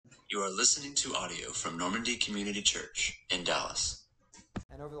You are listening to audio from Normandy Community Church in Dallas.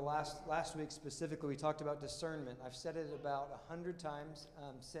 And over the last week specifically, we talked about discernment. I've said it about 100 times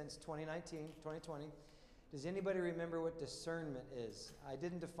since 2020. Does anybody remember what discernment is? I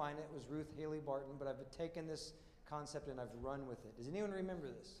didn't define it. It was Ruth Haley Barton, but I've taken this concept and I've run with it. Does anyone remember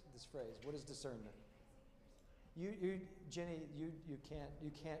this phrase? What is discernment? Jenny, you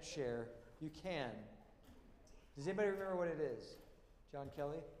can't share. You can. Does anybody remember what it is? John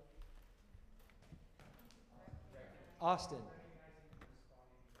Kelly? Austin?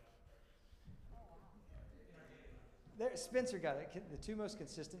 There, Spencer got it, the two most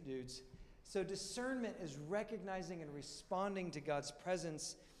consistent dudes. So discernment is recognizing and responding to God's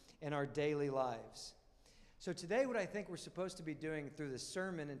presence in our daily lives. So today what I think we're supposed to be doing through the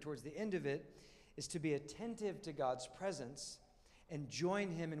sermon and towards the end of it is to be attentive to God's presence and join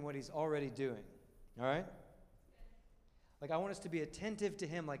Him in what He's already doing. All right? Like I want us to be attentive to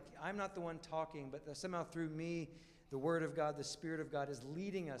Him. Like I'm not the one talking, but somehow through me, the Word of God, the Spirit of God is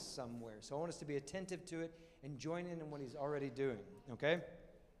leading us somewhere. So I want us to be attentive to it and join in what He's already doing. Okay?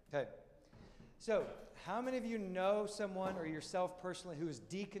 Okay. So, how many of you know someone or yourself personally who is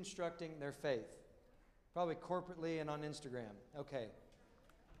deconstructing their faith? Probably corporately and on Instagram. Okay.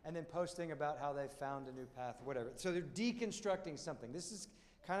 And then posting about how they found a new path or whatever. So they're deconstructing something. This is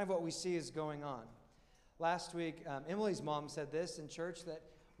kind of what we see is going on. Last week, Emily's mom said this in church, that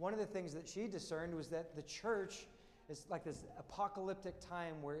one of the things that she discerned was that the church is like this apocalyptic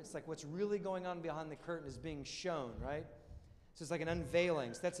time where it's like what's really going on behind the curtain is being shown, right? So it's like an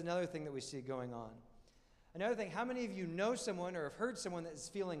unveiling. So that's another thing that we see going on. Another thing, how many of you know someone or have heard someone that is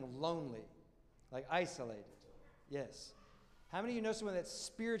feeling lonely, like isolated? Yes. How many of you know someone that's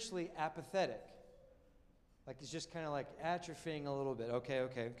spiritually apathetic? Like it's just kind of like atrophying a little bit.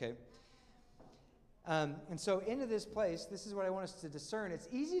 Okay. And so into this place, this is what I want us to discern. It's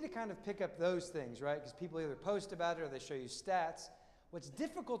easy to kind of pick up those things, right? Because people either post about it or they show you stats. What's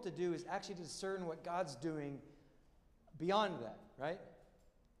difficult to do is actually discern what God's doing beyond that, right?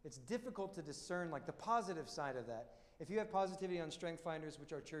 It's difficult to discern like the positive side of that. If you have positivity on Strength Finders,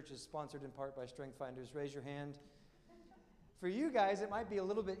 which our church is sponsored in part by Strength Finders, raise your hand. For you guys, it might be a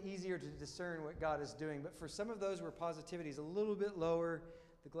little bit easier to discern what God is doing, but for some of those where positivity is a little bit lower,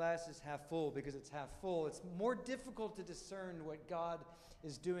 the glass is half full because it's half full. It's more difficult to discern what God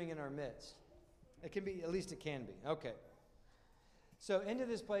is doing in our midst. It can be, at least it can be. Okay. So into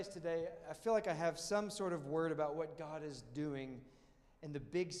this place today, I feel like I have some sort of word about what God is doing in the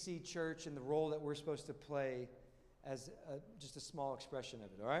Big C Church and the role that we're supposed to play as just a small expression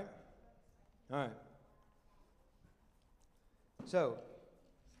of it, all right? All right. So,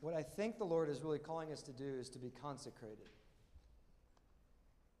 what I think the Lord is really calling us to do is to be consecrated.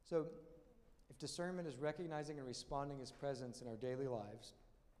 So, if discernment is recognizing and responding His presence in our daily lives,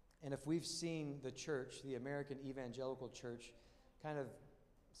 and if we've seen the church, the American evangelical church, kind of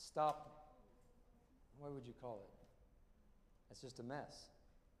stop, what would you call it? It's just a mess,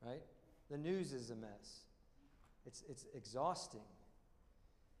 right? The news is a mess. It's exhausting.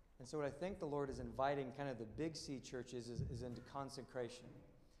 And so what I think the Lord is inviting kind of the Big C churches is into consecration.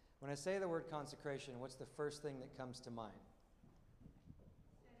 When I say the word consecration, what's the first thing that comes to mind?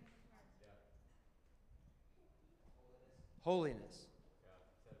 Holiness. Yeah,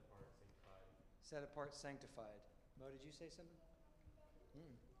 set apart, sanctified. Set apart, sanctified. Mo, did you say something?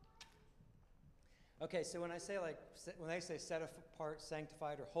 Okay, so when they say set apart,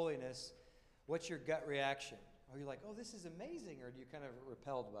 sanctified, or holiness, what's your gut reaction? Are you like, oh, this is amazing, or do you kind of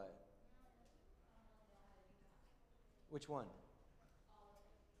repelled by it? Which one?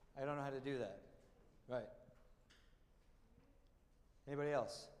 I don't know how to do that. Right. Anybody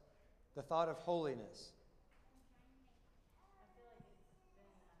else? The thought of holiness.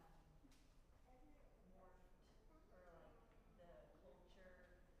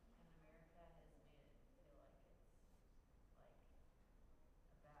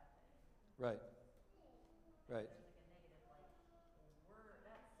 Right. Right. There's like a negative, like,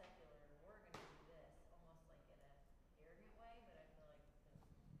 that's secular, we're going to do this, almost like in an arrogant way, but I feel like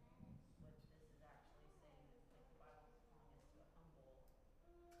what this is actually saying is like the Bible's calling us to a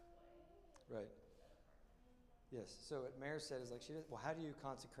humble way. Right. Yes. So what Mary said is like, well, how do you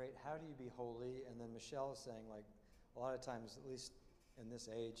consecrate? How do you be holy? And then Michelle is saying like, a lot of times, at least in this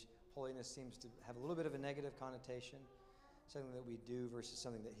age, holiness seems to have a little bit of a negative connotation. Something that we do versus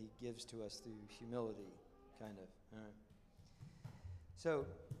something that He gives to us through humility, kind of. All right. So,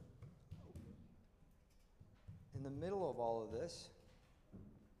 in the middle of all of this,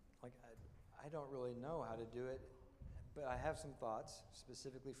 like I don't really know how to do it, but I have some thoughts,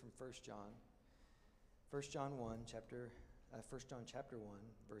 specifically from 1 John. 1 John 1, chapter 1 John chapter 1,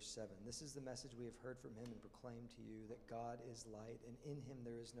 verse 7. This is the message we have heard from him and proclaimed to you, that God is light, and in him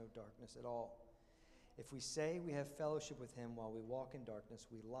there is no darkness at all. If we say we have fellowship with him while we walk in darkness,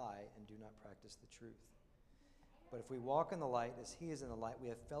 we lie and do not practice the truth. But if we walk in the light as he is in the light, we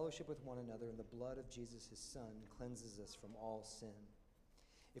have fellowship with one another, and the blood of Jesus, his Son, cleanses us from all sin.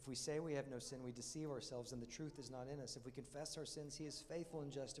 If we say we have no sin, we deceive ourselves, and the truth is not in us. If we confess our sins, he is faithful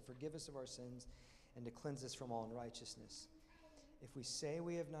and just to forgive us of our sins and to cleanse us from all unrighteousness. If we say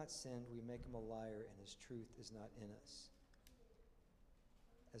we have not sinned, we make him a liar, and his truth is not in us.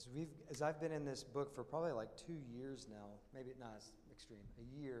 As I've been in this book for probably like 2 years now, maybe not as extreme,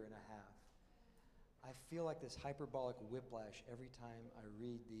 a year and a half, I feel like this hyperbolic whiplash every time I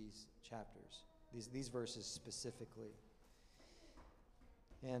read these chapters, these verses specifically.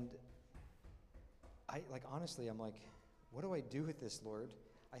 And honestly, I'm like, what do I do with this, Lord?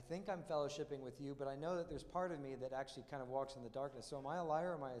 I think I'm fellowshipping with you, but I know that there's part of me that actually kind of walks in the darkness. So am I a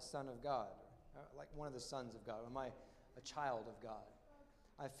liar or am I a son of God? Like one of the sons of God? Am I a child of God?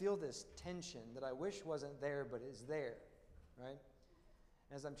 I feel this tension that I wish wasn't there, but is there, right?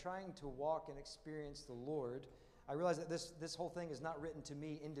 As I'm trying to walk and experience the Lord, I realize that this whole thing is not written to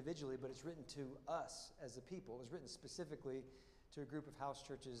me individually, but it's written to us as a people. It was written specifically to a group of house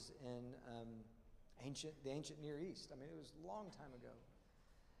churches in the ancient Near East. I mean, it was a long time ago.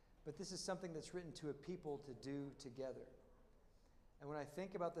 But this is something that's written to a people to do together. And when I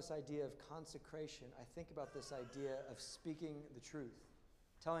think about this idea of consecration, I think about this idea of speaking the truth,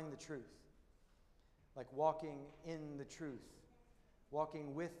 telling the truth, like walking in the truth,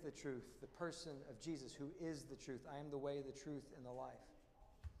 walking with the truth, the person of Jesus who is the truth. I am the way, the truth, and the life.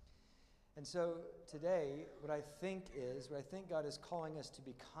 And so today, what I think God is calling us to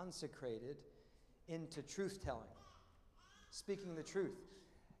be consecrated into truth-telling, speaking the truth.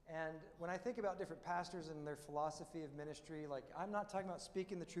 And when I think about different pastors and their philosophy of ministry, like I'm not talking about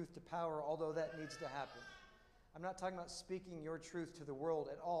speaking the truth to power, although that needs to happen. I'm not talking about speaking your truth to the world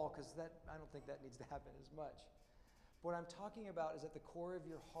at all, because I don't think that needs to happen as much. What I'm talking about is at the core of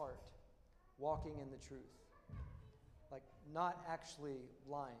your heart, walking in the truth. Like not actually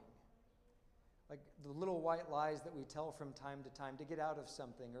lying. Like the little white lies that we tell from time to time to get out of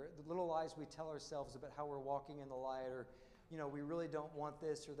something, or the little lies we tell ourselves about how we're walking in the light, or we really don't want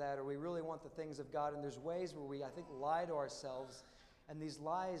this or that, or we really want the things of God. And there's ways where we, I think, lie to ourselves. And these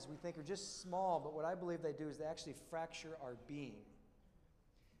lies we think are just small, but what I believe they do is they actually fracture our being.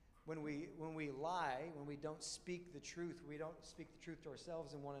 When we lie, when we don't speak the truth, we don't speak the truth to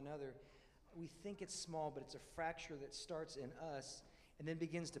ourselves and one another, we think it's small, but it's a fracture that starts in us and then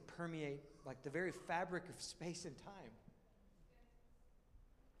begins to permeate like the very fabric of space and time.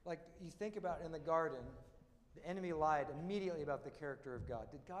 Like you think about in the garden, the enemy lied immediately about the character of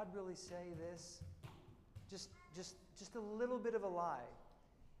God. Did God really say this? Just a little bit of a lie.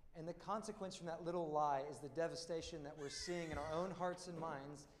 And the consequence from that little lie is the devastation that we're seeing in our own hearts and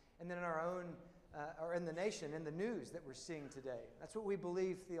minds, and then in our own, or in the nation, in the news that we're seeing today. That's what we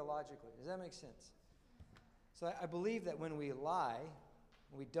believe theologically. Does that make sense? So I believe that when we lie,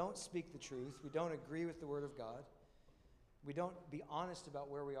 when we don't speak the truth, we don't agree with the Word of God, we don't be honest about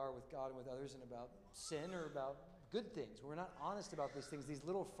where we are with God and with others and about sin or about good things. We're not honest about these things. These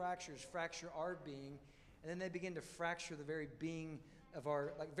little fractures fracture our being, and then they begin to fracture the very being of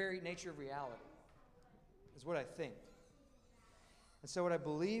our, like, very nature of reality, is what I think. And so what I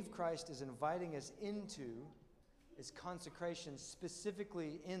believe Christ is inviting us into is consecration,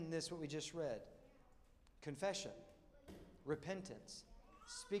 specifically in this, what we just read. Confession, repentance,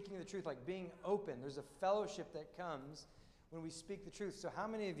 speaking the truth, like being open. There's a fellowship that comes when we speak the truth. So how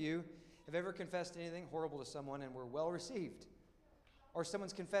many of you have ever confessed anything horrible to someone and were well received? Or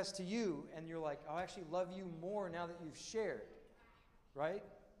someone's confessed to you and you're like, I actually love you more now that you've shared, right?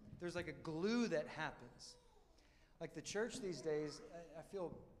 There's like a glue that happens. Like the church these days, I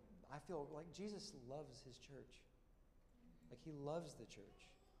feel like Jesus loves his church. Like he loves the church.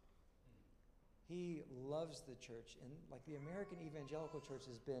 He loves the church. And like the American evangelical church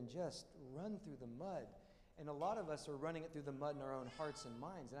has been just run through the mud. And a lot of us are running it through the mud in our own hearts and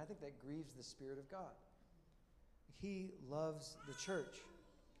minds. And I think that grieves the Spirit of God. He loves the church.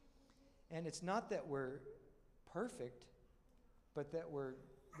 And it's not that we're perfect, but that we're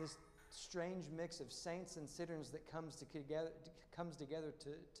this strange mix of saints and sinners that comes together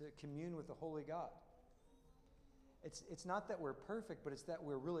to commune with the holy God. It's not that we're perfect, but it's that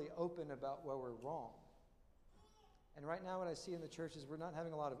we're really open about where we're wrong. And right now what I see in the church is we're not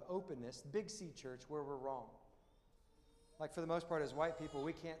having a lot of openness, Big C church, where we're wrong. Like for the most part as white people,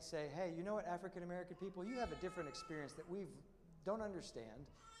 we can't say, hey, you know what, African American people, you have a different experience that we don't understand,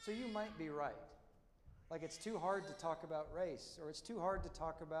 so you might be right. Like it's too hard to talk about race, or it's too hard to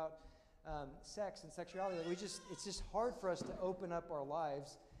talk about sex and sexuality. Like it's just hard for us to open up our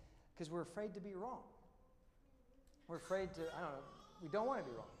lives because we're afraid to be wrong. We're afraid to, we don't want to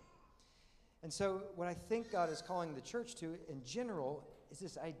be wrong. And so what I think God is calling the church to in general is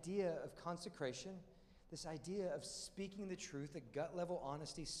this idea of consecration, this idea of speaking the truth, a gut-level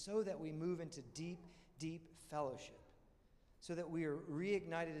honesty, so that we move into deep, deep fellowship, so that we are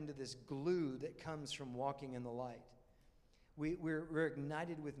reignited into this glue that comes from walking in the light. We're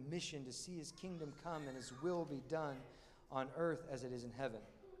ignited with mission to see His kingdom come and His will be done on earth as it is in heaven.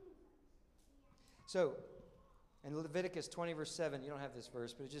 So, in Leviticus 20, verse 7, you don't have this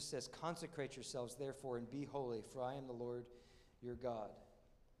verse, but it just says, "Consecrate yourselves, therefore, and be holy, for I am the Lord your God."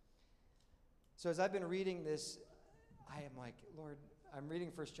 So as I've been reading this, I am like, Lord, I'm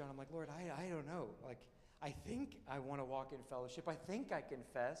reading 1 John. I'm like, Lord, I don't know. Like, I think I want to walk in fellowship. I think I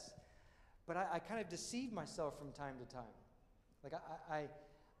confess. But I kind of deceive myself from time to time. Like,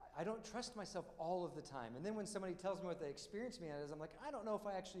 I don't trust myself all of the time. And then when somebody tells me what they experience me as, I'm like, I don't know if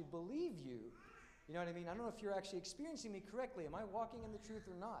I actually believe you. You know what I mean? I don't know if you're actually experiencing me correctly. Am I walking in the truth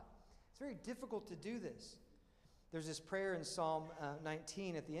or not? It's very difficult to do this. There's this prayer in Psalm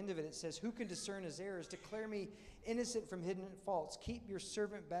 19. At the end of it, it says, "Who can discern his errors? Declare me innocent from hidden faults. Keep your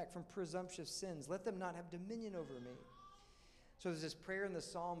servant back from presumptuous sins. Let them not have dominion over me." So there's this prayer in the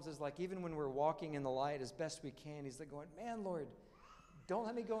Psalms is like, even when we're walking in the light as best we can, he's like going, man, Lord, don't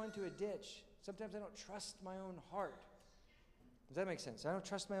let me go into a ditch. Sometimes I don't trust my own heart. Does that make sense? I don't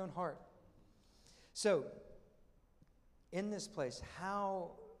trust my own heart. So, in this place,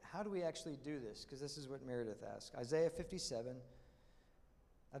 how do we actually do this? Because this is what Meredith asked. Isaiah 57.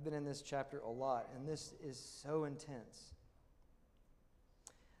 I've been in this chapter a lot, and this is so intense.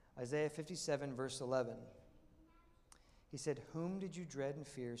 Isaiah 57, verse 11. He said, "Whom did you dread and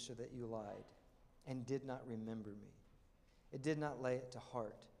fear so that you lied and did not remember me? It did not lay it to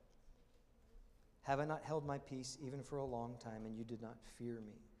heart. Have I not held my peace even for a long time, and you did not fear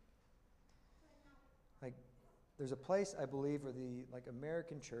me?" Like, there's a place, I believe, where the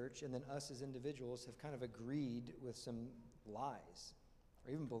American church and then us as individuals have kind of agreed with some lies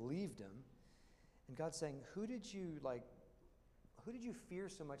or even believed them. And God's saying, who did you fear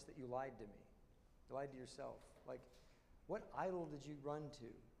so much that you lied to me? You lied to yourself. Like, what idol did you run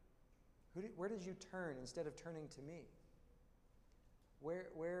to? Where did you turn instead of turning to me?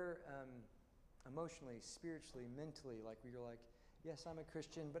 Where emotionally, spiritually, mentally, where you're like, yes, I'm a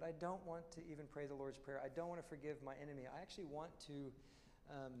Christian, but I don't want to even pray the Lord's Prayer. I don't want to forgive my enemy. I actually want to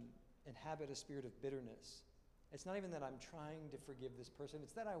inhabit a spirit of bitterness. It's not even that I'm trying to forgive this person.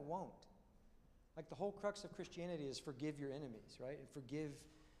 It's that I won't. Like, the whole crux of Christianity is forgive your enemies, right? And forgive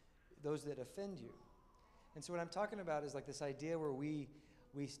those that offend you. And so what I'm talking about is like this idea where we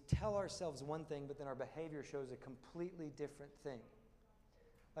tell ourselves one thing, but then our behavior shows a completely different thing.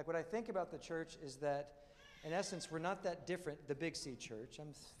 Like, what I think about the church is that, in essence, we're not that different, the Big C church.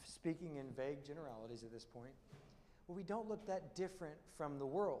 I'm speaking in vague generalities at this point. Well, we don't look that different from the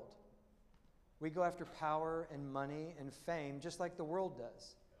world. We go after power and money and fame just like the world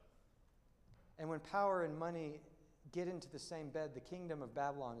does. And when power and money get into the same bed, the kingdom of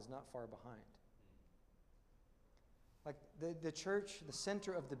Babylon is not far behind. Like, the church, the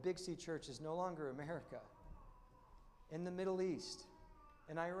center of the Big C church is no longer America. In the Middle East,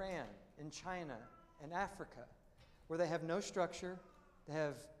 in Iran, in China, in Africa, where they have no structure, they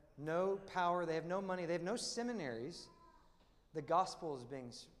have no power, they have no money, they have no seminaries, the gospel is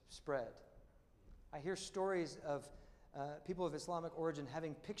being spread. I hear stories of people of Islamic origin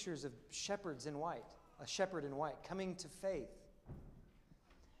having pictures of shepherds in white, a shepherd in white, coming to faith.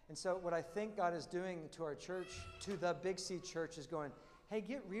 And so what I think God is doing to our church, to the Big C church, is going, hey,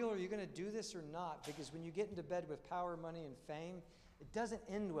 get real. Are you going to do this or not? Because when you get into bed with power, money, and fame, it doesn't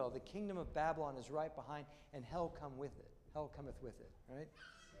end well. The kingdom of Babylon is right behind, and hell come with it. Hell cometh with it, right?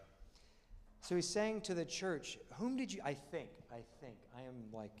 Yeah. So he's saying to the church, whom did you, I think,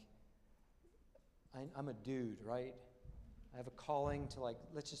 I'm a dude, right? I have a calling to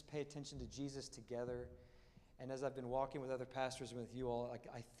let's just pay attention to Jesus together. And as I've been walking with other pastors and with you all,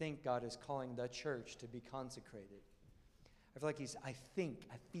 I think God is calling the church to be consecrated. I feel like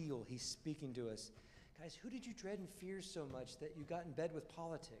I feel he's speaking to us. Guys, who did you dread and fear so much that you got in bed with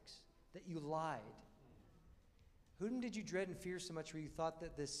politics, that you lied? Whom did you dread and fear so much where you thought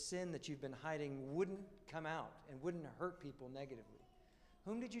that this sin that you've been hiding wouldn't come out and wouldn't hurt people negatively?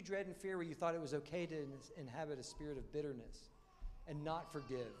 Whom did you dread and fear where you thought it was okay to inhabit a spirit of bitterness and not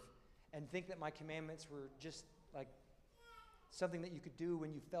forgive and think that my commandments were just like something that you could do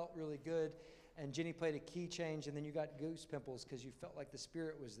when you felt really good, and Jenny played a key change and then you got goose pimples because you felt like the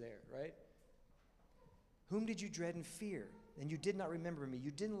Spirit was there, right? Whom did you dread and fear? And you did not remember me.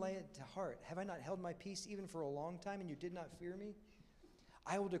 You didn't lay it to heart. Have I not held my peace even for a long time, and you did not fear me?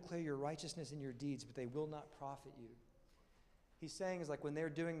 I will declare your righteousness and your deeds, but they will not profit you. He's saying is like when they're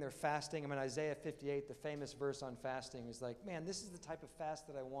doing their fasting, Isaiah 58, the famous verse on fasting, is like, man, this is the type of fast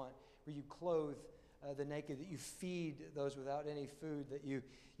that I want, where you clothe the naked, that you feed those without any food, that you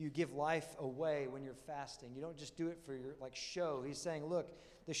give life away when you're fasting. You don't just do it for your show. He's saying, look,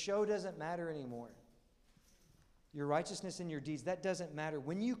 the show doesn't matter anymore. Your righteousness and your deeds, that doesn't matter.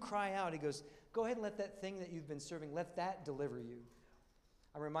 When you cry out, he goes, go ahead and let that thing that you've been serving, let that deliver you.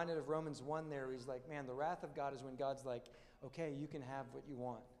 I'm reminded of Romans 1 there, where he's like, man, the wrath of God is when God's like, okay, you can have what you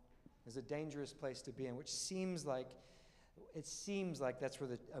want. It's a dangerous place to be in, which seems like that's where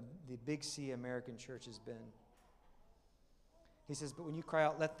the Big C American church has been. He says, but when you cry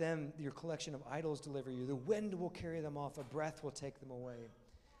out, let them, your collection of idols, deliver you. The wind will carry them off. A breath will take them away.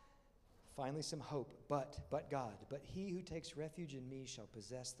 Finally, some hope, but God. But he who takes refuge in me shall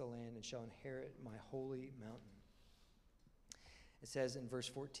possess the land and shall inherit my holy mountain. It says in verse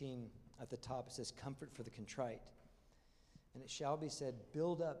 14 at the top, it says, comfort for the contrite. And it shall be said,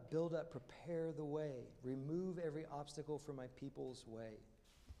 build up, prepare the way. Remove every obstacle from my people's way.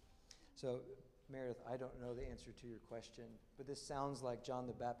 So, Meredith, I don't know the answer to your question, but this sounds like John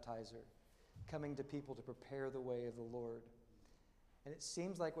the Baptizer coming to people to prepare the way of the Lord. And it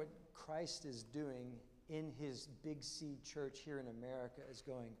seems like what Christ is doing in his Big C church here in America is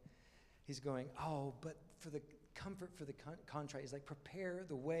he's going, oh, but for the comfort for the contrite, he's like, prepare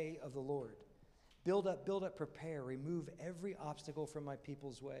the way of the Lord. Build up, prepare. Remove every obstacle from my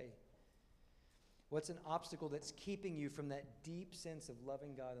people's way. What's an obstacle that's keeping you from that deep sense of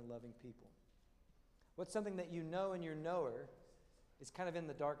loving God and loving people? What's something that you know in your knower is kind of in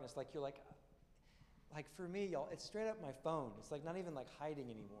the darkness, like you're like for me, y'all, it's straight up my phone. It's like not even like hiding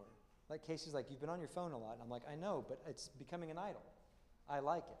anymore. Like Casey's like, you've been on your phone a lot. And I'm like, I know, but it's becoming an idol. I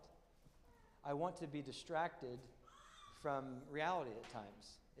like it. I want to be distracted from reality at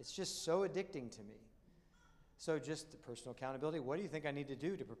times. It's just so addicting to me. So just personal accountability. What do you think I need to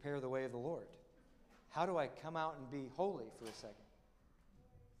do to prepare the way of the Lord? How do I come out and be holy for a second?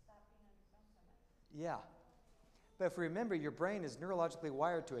 Stop being on your phone so much. Yeah. But if we remember, your brain is neurologically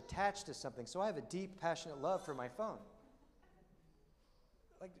wired to attach to something. So I have a deep, passionate love for my phone.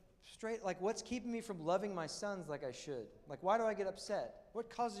 Like what's keeping me from loving my sons like I should? Like, why do I get upset?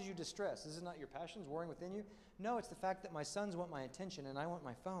 What causes you distress? Is it not your passions warring within you? No, it's the fact that my sons want my attention and I want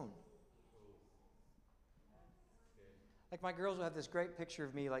my phone. Like my girls will have this great picture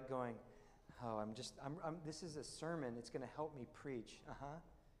of me like going, oh, this is a sermon. It's going to help me preach. Uh-huh.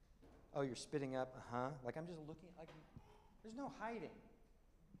 Oh, you're spitting up. Uh-huh. Like I'm just looking, like there's no hiding.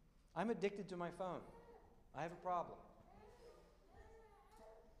 I'm addicted to my phone. I have a problem.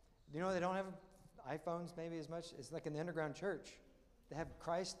 You know, they don't have iPhones maybe as much. It's like in the underground church. They have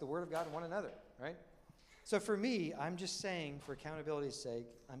Christ, the Word of God, and one another, right? So for me, I'm just saying, for accountability's sake,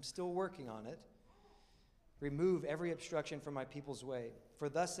 I'm still working on it. Remove every obstruction from my people's way. For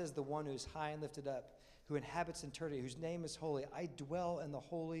thus says the one who is high and lifted up, who inhabits eternity, whose name is holy. I dwell in the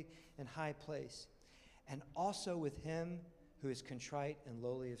holy and high place, and also with him who is contrite and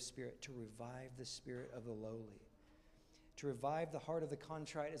lowly of spirit, to revive the spirit of the lowly. To revive the heart of the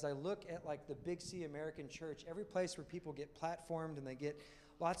contrite. As I look at like the Big C American church, every place where people get platformed and they get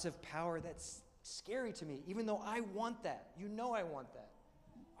lots of power, that's scary to me, even though I want that. You know I want that.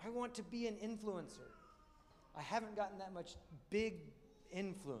 I want to be an influencer. I haven't gotten that much big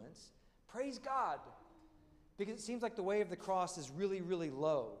influence. Praise God. Because it seems like the way of the cross is really, really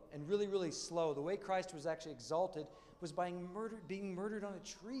low and really, really slow. The way Christ was actually exalted was by being murdered on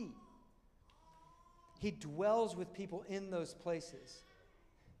a tree. He dwells with people in those places.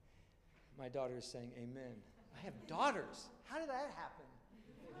 My daughter is saying amen. I have daughters. How did that happen?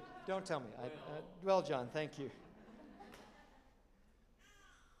 Don't tell me. Well, John, thank you.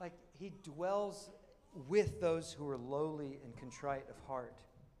 Like, he dwells with those who are lowly and contrite of heart.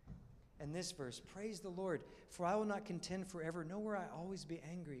 And this verse, praise the Lord, for I will not contend forever, nor will I always be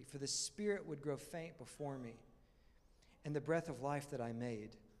angry, for the spirit would grow faint before me, and the breath of life that I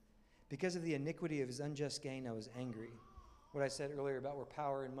made. Because of the iniquity of his unjust gain, I was angry. What I said earlier about where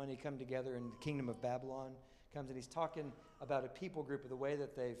power and money come together and the kingdom of Babylon comes, and he's talking about a people group of the way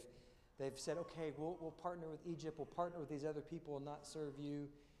that they've said, okay, we'll partner with Egypt, we'll partner with these other people and not serve you.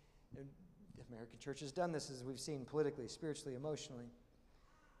 And the American church has done this, as we've seen politically, spiritually, emotionally.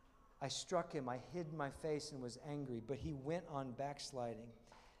 I struck him, I hid my face and was angry, but he went on backsliding.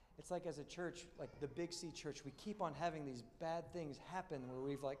 It's like as a church, like the Big C church, we keep on having these bad things happen where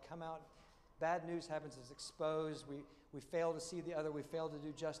we've like come out bad news happens, it's exposed. We fail to see the other. We fail to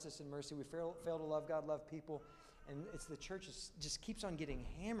do justice and mercy. We fail to love God, love people. And it's the church just keeps on getting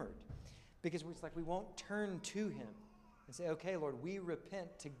hammered because it's like we won't turn to him and say, okay, Lord, we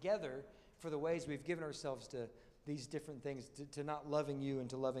repent together for the ways we've given ourselves to these different things, to not loving you and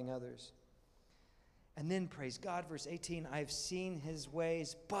to loving others. And then, praise God, verse 18, I've seen his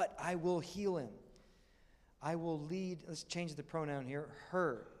ways, but I will heal him. I will lead, let's change the pronoun here,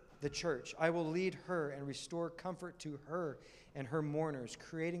 her, the church. I will lead her and restore comfort to her and her mourners,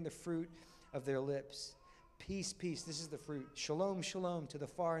 creating the fruit of their lips. Peace, peace, this is the fruit. Shalom, shalom to the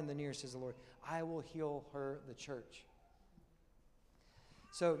far and the near, says the Lord. I will heal her, the church.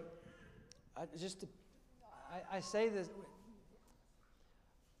 So, I say this,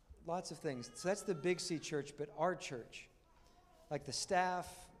 lots of things. So that's the Big C church, but our church, like the staff,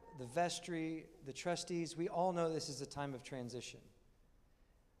 the vestry, the trustees, we all know this is a time of transition.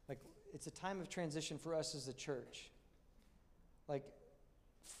 Like, it's a time of transition for us as a church. Like,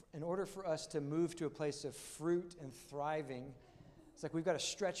 in order for us to move to a place of fruit and thriving, it's like we've got to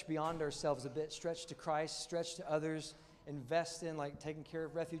stretch beyond ourselves a bit, stretch to Christ, stretch to others, invest in like taking care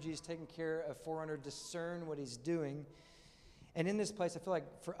of refugees, taking care of Forerunner, discern what he's doing. And in this place, I feel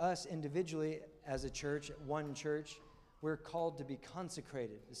like for us individually as a church, one church, we're called to be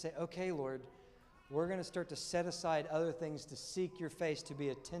consecrated, to say, okay, Lord, we're going to start to set aside other things to seek your face, to be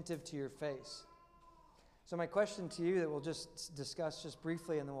attentive to your face. So my question to you that we'll just discuss just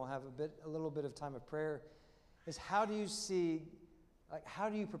briefly, and then we'll have a little bit of time of prayer, is how do you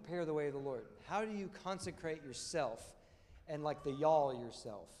prepare the way of the Lord? How do you consecrate yourself and like the y'all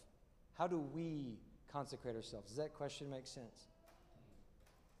yourself? How do we consecrate ourselves? Does that question make sense?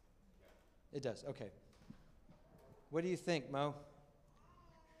 It does, okay. What do you think, Mo?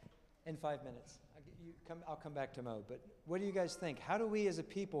 In 5 minutes. I'll come back to Mo, but what do you guys think? How do we as a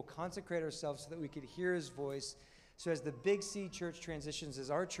people consecrate ourselves so that we could hear his voice? So as the Big C church transitions, as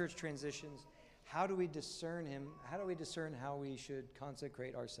our church transitions, how do we discern him? How do we discern how we should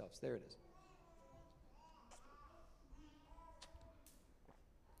consecrate ourselves? There it is.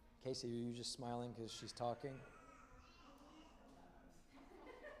 Casey, are you just smiling because she's talking?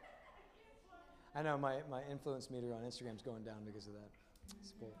 I know my influence meter on Instagram's going down because of that.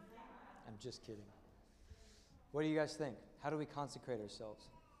 I'm just kidding. What do you guys think? How do we consecrate ourselves?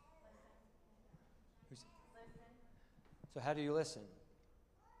 Listen. So how do you listen?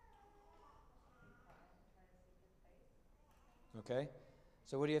 Okay.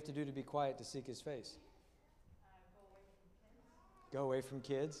 So what do you have to do to be quiet to seek his face? Go away from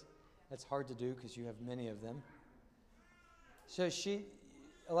kids. That's hard to do because you have many of them. So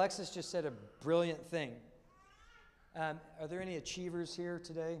Alexis just said a brilliant thing. Are there any achievers here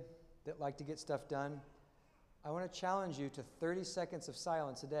today that like to get stuff done? I want to challenge you to 30 seconds of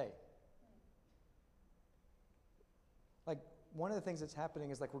silence a day. Like, one of the things that's happening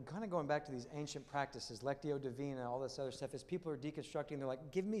is like we're kind of going back to these ancient practices, Lectio Divina, all this other stuff, as people are deconstructing. They're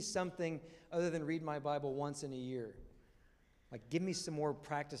like, give me something other than read my Bible once in a year. Like, give me some more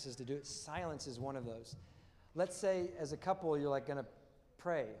practices to do it. Silence is one of those. Let's say, as a couple, you're like going to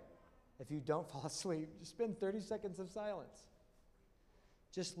pray. If you don't fall asleep, just spend 30 seconds of silence.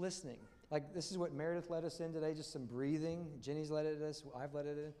 Just listening. Like, this is what Meredith led us in today, just some breathing. Jenny's led it us. I've led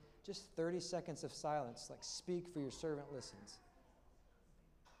it in. Just 30 seconds of silence. Like, speak for your servant listens.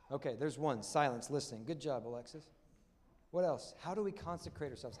 Okay, there's one. Silence, listening. Good job, Alexis. What else? How do we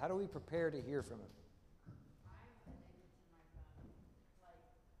consecrate ourselves? How do we prepare to hear from him?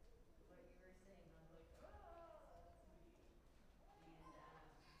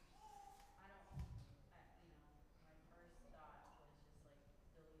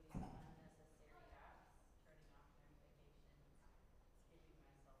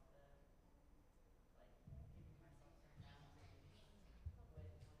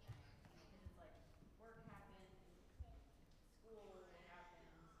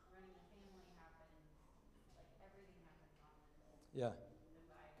 Yeah. I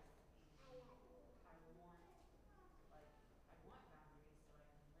want boundaries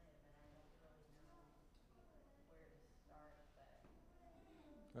so I can live, and I don't really know where to start, but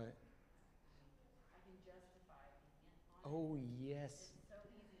Right. I can justify being honest. Oh, yes. It's so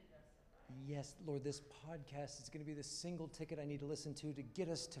easy to justify. Yes, Lord, this podcast is going to be the single ticket I need to listen to get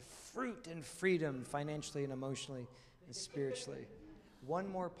us to fruit and freedom financially and emotionally and spiritually. One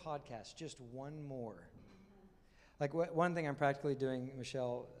more podcast, just one more. Like one thing I'm practically doing,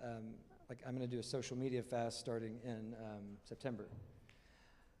 Michelle, like I'm going to do a social media fast starting in September.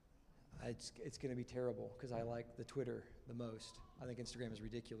 It's going to be terrible because I like the Twitter the most. I think Instagram is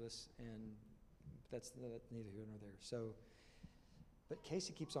ridiculous, and that's neither here nor there. So, But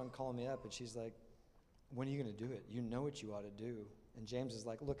Casey keeps on calling me up, and she's like, when are you going to do it? You know what you ought to do. And James is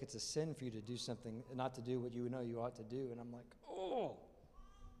like, look, it's a sin for you to do something, not to do what you know you ought to do. And I'm like, oh.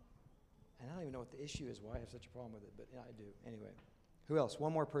 And I don't even know what the issue is, why I have such a problem with it, but yeah, I do. Anyway, who else?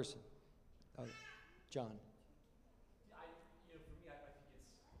 One more person. John.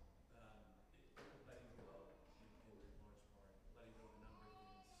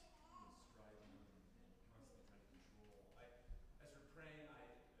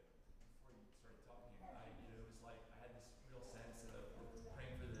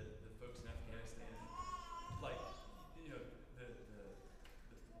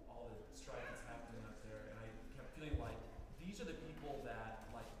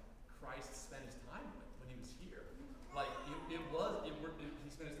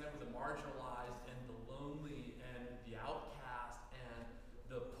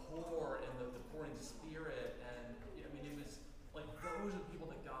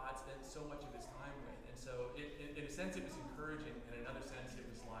 It was encouraging, and in another sense, it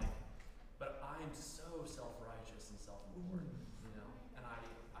was like, but I'm so self-righteous and self-important, and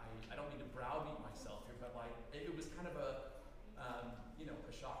I don't mean to browbeat myself here, but like, it was kind of a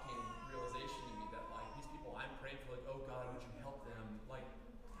shocking realization to me that like, these people I'm praying for, like, oh God, would you help them? Like,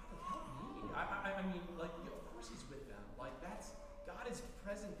 help me. I mean, like, of course he's with them. Like, God is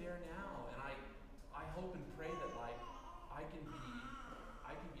present there now, and I hope and pray that like, I can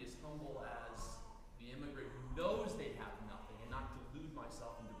be as humble as the immigrant who knows they have nothing, and not delude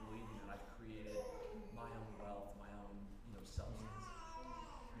myself into believing that I've created my own wealth, my own, substance.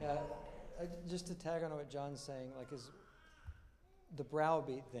 Yeah, just to tag on what John's saying, like, is the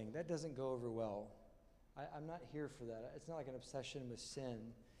browbeat thing, that doesn't go over well. I'm not here for that. It's not like an obsession with sin.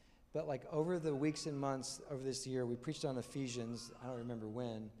 But like over the weeks and months over this year, we preached on Ephesians, I don't remember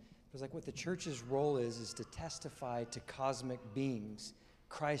when. It was like what the church's role is to testify to cosmic beings.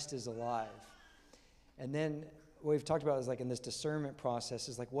 Christ is alive. And then what we've talked about is like in this discernment process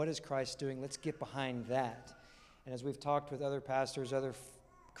is like, what is Christ doing? Let's get behind that. And as we've talked with other pastors, other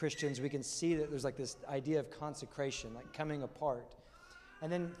Christians, we can see that there's like this idea of consecration, like coming apart.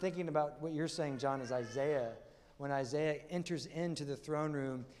 And then thinking about what you're saying, John, is Isaiah. When Isaiah enters into the throne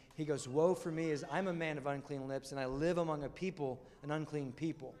room, he goes, woe for me, as I'm a man of unclean lips, and I live among a people, an unclean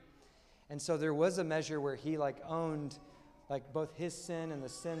people. And so there was a measure where he like owned like both his sin and the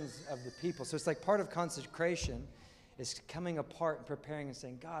sins of the people. So it's like part of consecration is coming apart and preparing and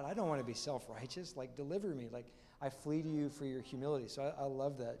saying, God, I don't want to be self-righteous. Like, deliver me. Like, I flee to you for your humility. So I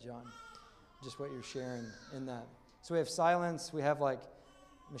love that, John, just what you're sharing in that. So we have silence. We have like,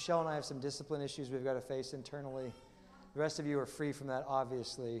 Michelle and I have some discipline issues we've got to face internally. The rest of you are free from that,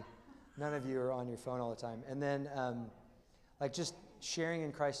 obviously. None of you are on your phone all the time. And then like just sharing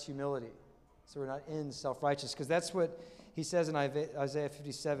in Christ's humility. So we're not in self-righteous, because that's what he says in Isaiah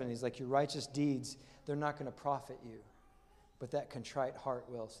 57. He's like, your righteous deeds, they're not going to profit you, but that contrite heart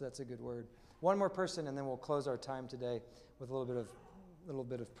will. So that's a good word. One more person, and then we'll close our time today with a little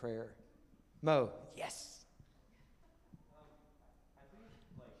bit of prayer. Mo, yes. I think,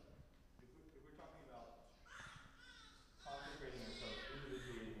 like, if we're talking about consecrating ourselves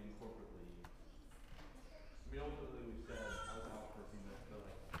individually and corporately, I mean, ultimately we've said, I was out for a few minutes, but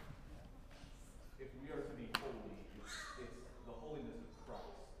like, if we are to be holy, it's the holiness of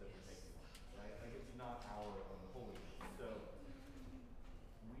Christ that we're taking on, right? Like, it's not our own holiness. So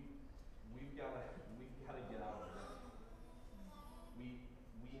we've got to get out of that. We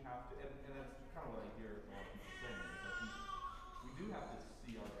have to, and that's kind of what I hear a lot of people saying, is like we do have to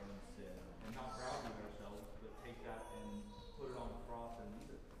see our own sin and not browbeat ourselves, but take that and put it on the cross and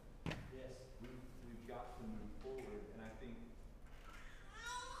leave it. Yes. We've got to move forward, and I think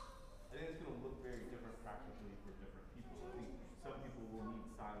it's going to look very different practically for different people. I think some people will need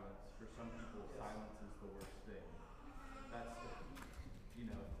silence. For some people, silence is the worst thing. That's the,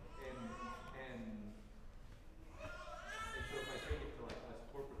 and so if I take it to like us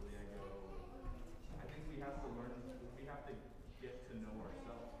corporately, I go, I think we have to get to know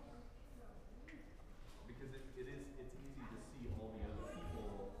ourselves. Because it's easy to see all the other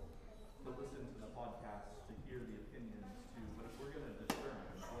people, to listen to the podcasts, to hear the opinions too. But if we're going to discern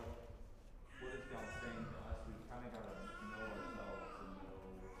what is God saying to us, we've kind of got to know ourselves and know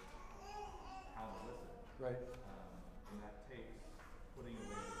how to listen. Right. And that takes putting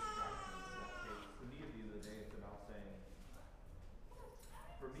away the distractions. That takes, to me, at the end of the day, it's about saying,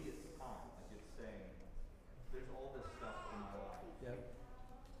 for me, it's time. Like, it's saying, there's all this stuff in my life. Yep.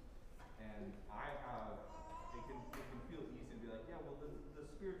 And it can feel easy to be like, yeah, well, the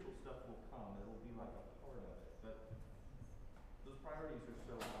spiritual stuff will come. It will be like a part of it. But those priorities are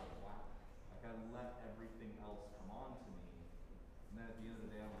so out of whack. Like, I let everything else come on to me. And then at the end of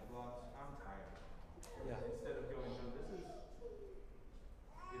the day, I'm like, well, I'm tired. Yeah. Instead of going, no,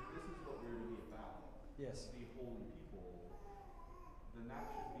 if this is what we're to be about, Yes. to be holy people, then that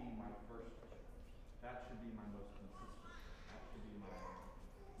should be my first, that should be my most consistent. That should be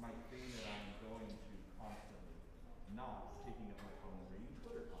my thing that I'm going to constantly, not picking up my phone and reading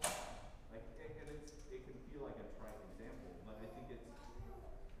Twitter comments. Like, and it can feel like a trite example, but I think it's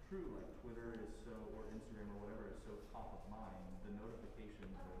true. Like Twitter is so, or Instagram or whatever is so top of mind. The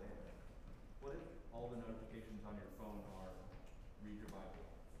notifications are there. What if all the notifications on your phone are read your Bible,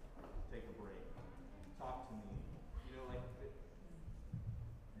 take a break, talk to me? You know, like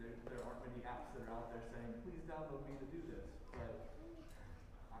there aren't many apps that are out there saying, please download me to do this. But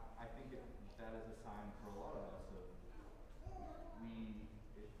I think that is a sign for a lot of us of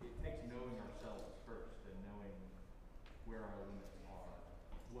it takes knowing ourselves first and knowing where our limits are,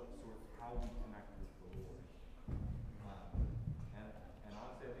 how we connect with the Lord. And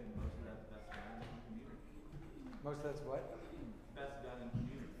honestly, I think most of that's done in community. Most of that's what? Best done in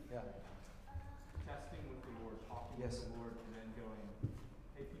community. Yeah. Testing with the Lord, talking Yes. with the Lord, and then going,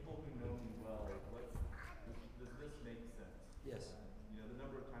 hey, people who know me well, does this make sense? Yes. You know, the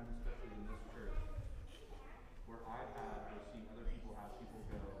number of times, especially in this church, where I've had or seen other people have people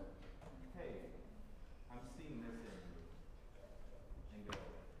go, hey, I'm seeing this in you, and go,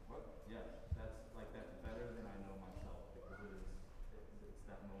 what? Yes, that's better than I know myself, because it's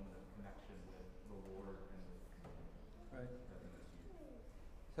that moment of connection with the Lord and with community. Right. That makes you.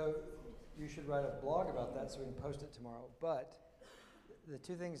 So you should write a blog about that so we can post it tomorrow. But the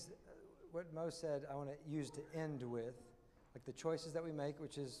two things, what Mo said, I want to use to end with, like the choices that we make,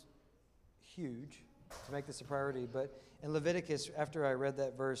 which is huge to make this a priority. But in Leviticus, after I read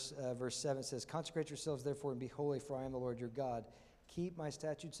that verse 7 says, consecrate yourselves therefore and be holy, for I am the Lord your God. Keep my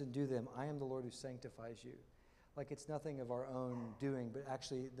statutes and do them. I am the Lord who sanctifies you. Like it's nothing of our own doing, but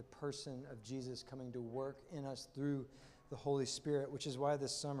actually the person of Jesus coming to work in us through the Holy Spirit, which is why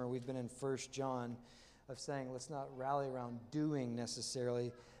this summer we've been in 1 John of saying, let's not rally around doing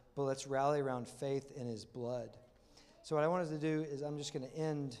necessarily, but let's rally around faith in his blood. So what I wanted to do is I'm just going to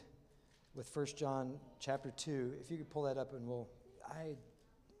end with 1 John chapter 2. If you could pull that up and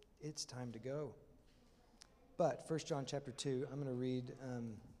it's time to go. But 1 John chapter 2, I'm going to read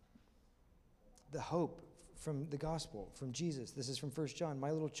the hope from the gospel, from Jesus. This is from 1 John.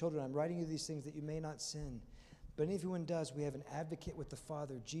 My little children, I'm writing you these things that you may not sin. But if anyone does, we have an advocate with the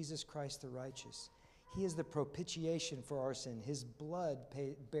Father, Jesus Christ the righteous. He is the propitiation for our sin. His blood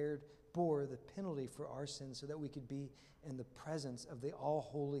bore the penalty for our sins so that we could be in the presence of the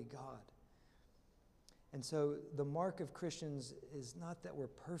all-holy God. And so the mark of Christians is not that we're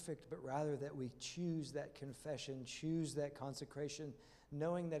perfect, but rather that we choose that confession, choose that consecration,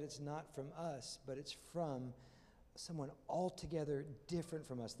 knowing that it's not from us, but it's from someone altogether different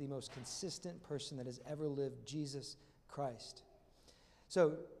from us, the most consistent person that has ever lived, Jesus Christ.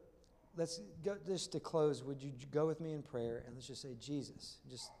 So let's go, just to close, would you go with me in prayer and let's just say, Jesus,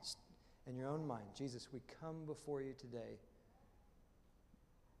 just in your own mind, Jesus, we come before you today.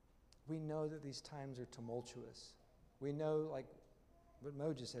 We know that these times are tumultuous. We know, like what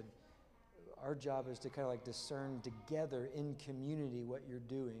Mo just said, our job is to kind of like discern together in community what you're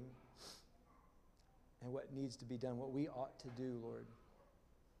doing and what needs to be done, what we ought to do, Lord.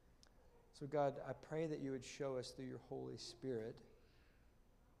 So God, I pray that you would show us through your Holy Spirit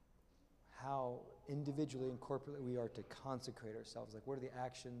how individually and corporately we are to consecrate ourselves. Like what are the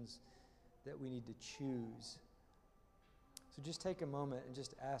actions that we need to choose? So just take a moment and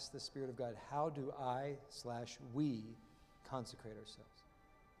just ask the Spirit of God, how do I/we consecrate ourselves?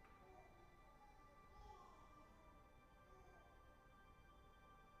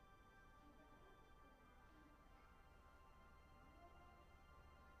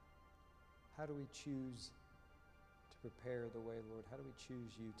 How do we choose to prepare the way, Lord? How do we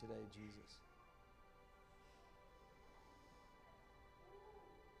choose you today, Jesus?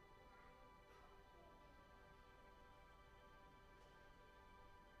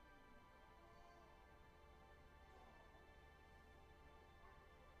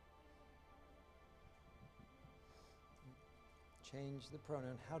 Change the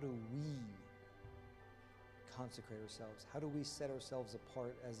pronoun. How do we consecrate ourselves? How do we set ourselves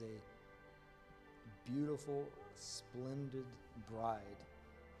apart as a beautiful, splendid bride,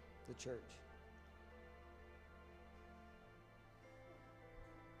 the church?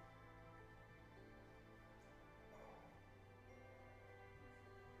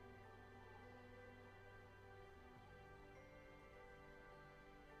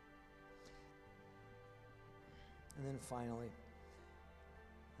 And then finally,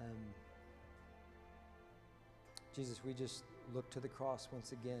 Jesus, we just look to the cross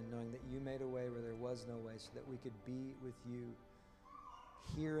once again, knowing that you made a way where there was no way, so that we could be with you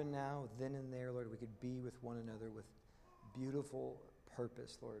here and now, then and there, Lord. We could be with one another with beautiful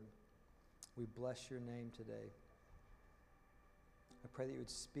purpose, Lord. We bless your name today. I pray that you would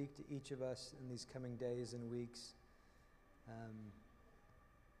speak to each of us in these coming days and weeks.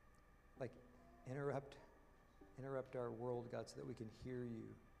 Interrupt our world, God, so that we can hear you.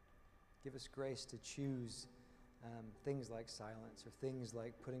 Give us grace to choose things like silence, or things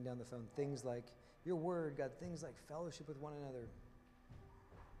like putting down the phone, things like your word, God, things like fellowship with one another.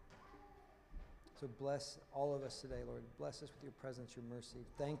 So bless all of us today, Lord. Bless us with your presence, your mercy.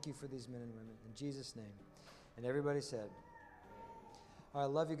 Thank you for these men and women. In Jesus' name. And everybody said, all right,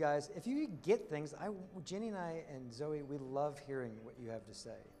 I love you guys. If you get things, Jenny and I and Zoe, we love hearing what you have to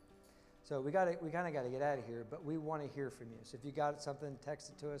say. So we kind of got to get out of here, but we want to hear from you. So if you got something, text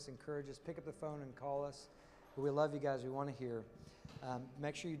it to us, encourage us, pick up the phone and call us. But we love you guys. We want to hear.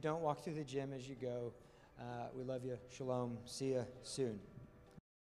 Make sure you don't walk through the gym as you go. We love you. Shalom. See you soon.